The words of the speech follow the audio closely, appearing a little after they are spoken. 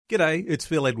G'day, it's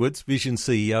Phil Edwards, Vision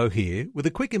CEO here, with a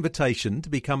quick invitation to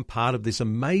become part of this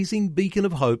amazing beacon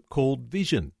of hope called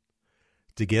Vision.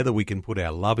 Together we can put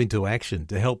our love into action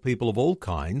to help people of all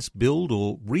kinds build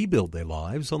or rebuild their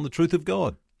lives on the truth of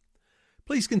God.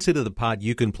 Please consider the part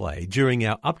you can play during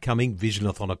our upcoming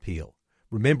Visionathon appeal,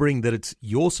 remembering that it's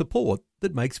your support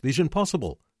that makes Vision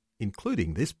possible,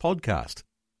 including this podcast.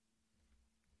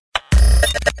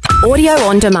 Audio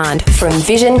on demand from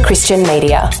Vision Christian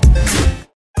Media.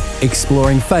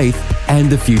 Exploring faith and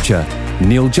the future.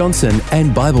 Neil Johnson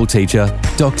and Bible teacher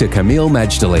Dr. Kameel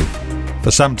Majdali. For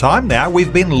some time now,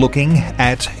 we've been looking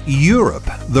at Europe,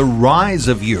 the rise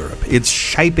of Europe. It's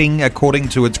shaping according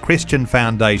to its Christian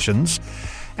foundations.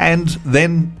 And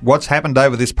then what's happened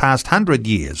over this past 100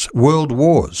 years? World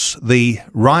wars, the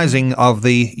rising of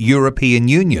the European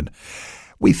Union.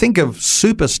 We think of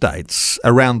superstates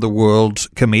around the world,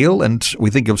 Kameel, and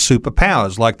we think of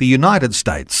superpowers like the United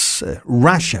States,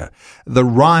 Russia, the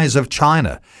rise of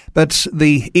China. But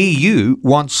the EU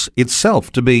wants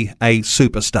itself to be a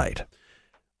superstate.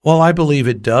 Well, I believe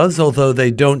it does, although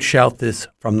they don't shout this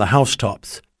from the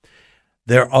housetops.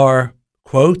 There are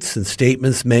quotes and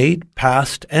statements made,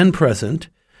 past and present,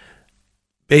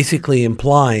 basically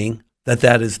implying that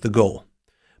that is the goal.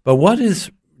 But what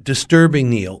is disturbing,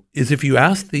 Neil, is if you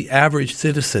ask the average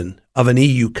citizen of an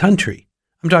EU country,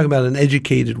 I'm talking about an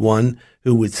educated one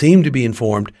who would seem to be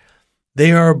informed,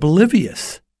 they are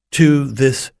oblivious to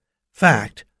this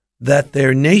fact that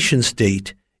their nation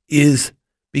state is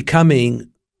becoming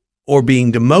or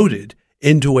being demoted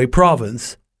into a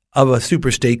province of a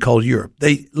superstate called Europe.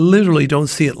 They literally don't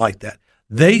see it like that.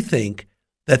 They think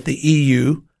that the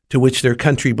EU, to which their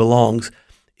country belongs,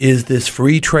 is this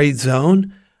free trade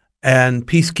zone and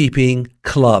peacekeeping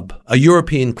club, a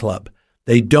European club.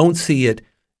 They don't see it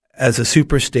as a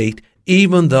superstate,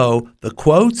 even though the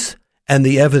quotes and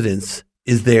the evidence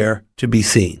is there to be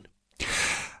seen.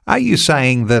 Are you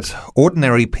saying that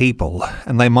ordinary people,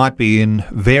 and they might be in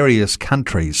various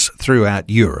countries throughout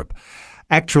Europe,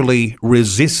 actually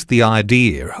resist the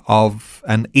idea of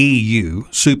an EU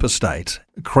superstate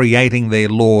creating their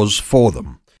laws for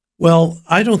them? Well,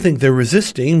 I don't think they're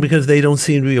resisting because they don't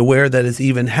seem to be aware that it's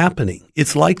even happening.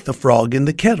 It's like the frog in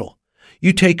the kettle.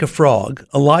 You take a frog,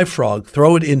 a live frog,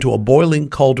 throw it into a boiling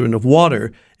cauldron of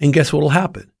water, and guess what will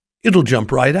happen? It'll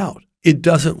jump right out. It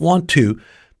doesn't want to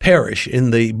perish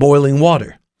in the boiling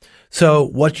water. So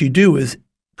what you do is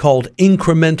called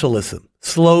incrementalism.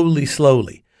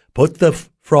 Slowly. Put the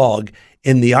frog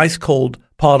in the ice-cold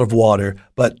pot of water,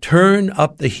 but turn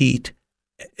up the heat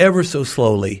ever so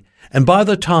slowly. And by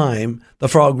the time the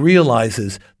frog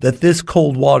realizes that this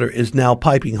cold water is now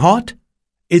piping hot,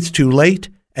 it's too late,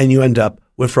 and you end up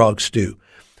with frog stew.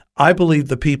 I believe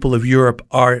the people of Europe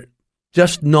are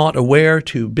just not aware,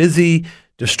 too busy,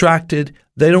 distracted.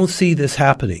 They don't see this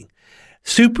happening.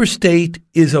 Superstate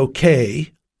is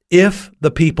okay if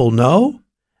the people know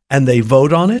and they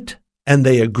vote on it and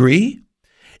they agree.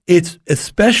 It's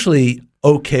especially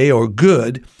okay or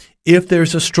good if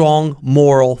there's a strong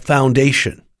moral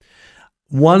foundation.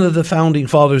 One of the founding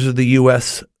fathers of the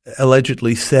U.S.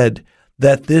 allegedly said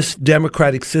that this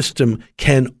democratic system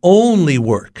can only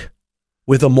work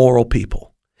with a moral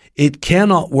people. It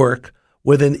cannot work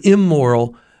with an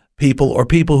immoral people or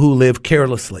people who live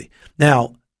carelessly.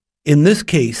 Now, in this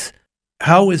case,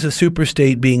 how is a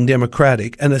superstate being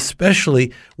democratic, and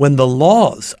especially when the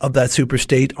laws of that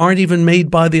superstate aren't even made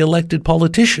by the elected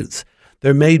politicians?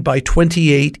 They're made by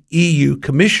 28 EU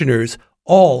commissioners,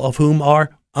 all of whom are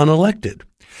unelected.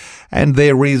 And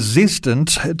they're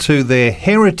resistant to their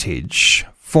heritage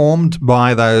formed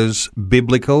by those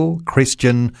biblical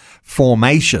Christian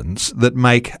formations that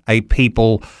make a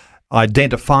people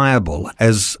identifiable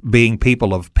as being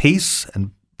people of peace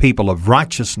and people of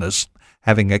righteousness,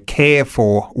 having a care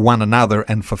for one another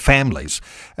and for families.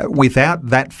 Without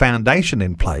that foundation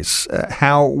in place,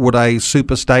 how would a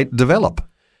superstate develop?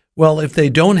 Well, if they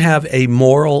don't have a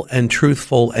moral and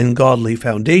truthful and godly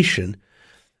foundation,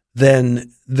 then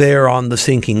they're on the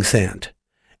sinking sand.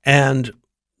 And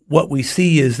what we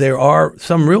see is there are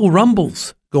some real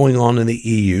rumbles going on in the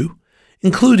EU,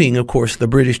 including, of course, the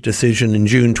British decision in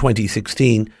June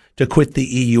 2016 to quit the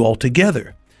EU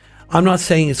altogether. I'm not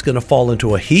saying it's going to fall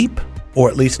into a heap, or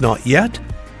at least not yet,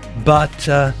 but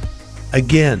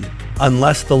again,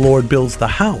 unless the Lord builds the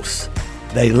house,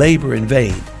 they labor in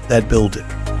vain that build it.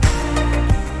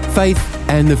 Faith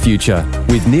and the Future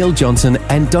with Neil Johnson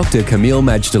and Dr. Kameel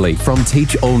Majdali from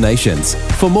Teach All Nations.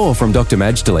 For more from Dr.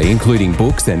 Majdali, including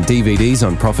books and DVDs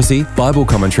on prophecy, Bible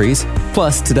commentaries,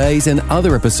 plus today's and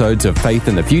other episodes of Faith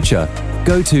and the Future,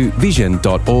 go to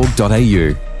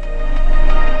vision.org.au.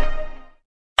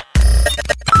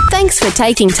 Thanks for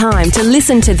taking time to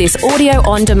listen to this audio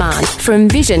on demand from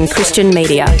Vision Christian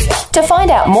Media. To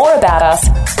find out more about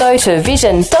us, go to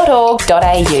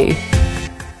vision.org.au.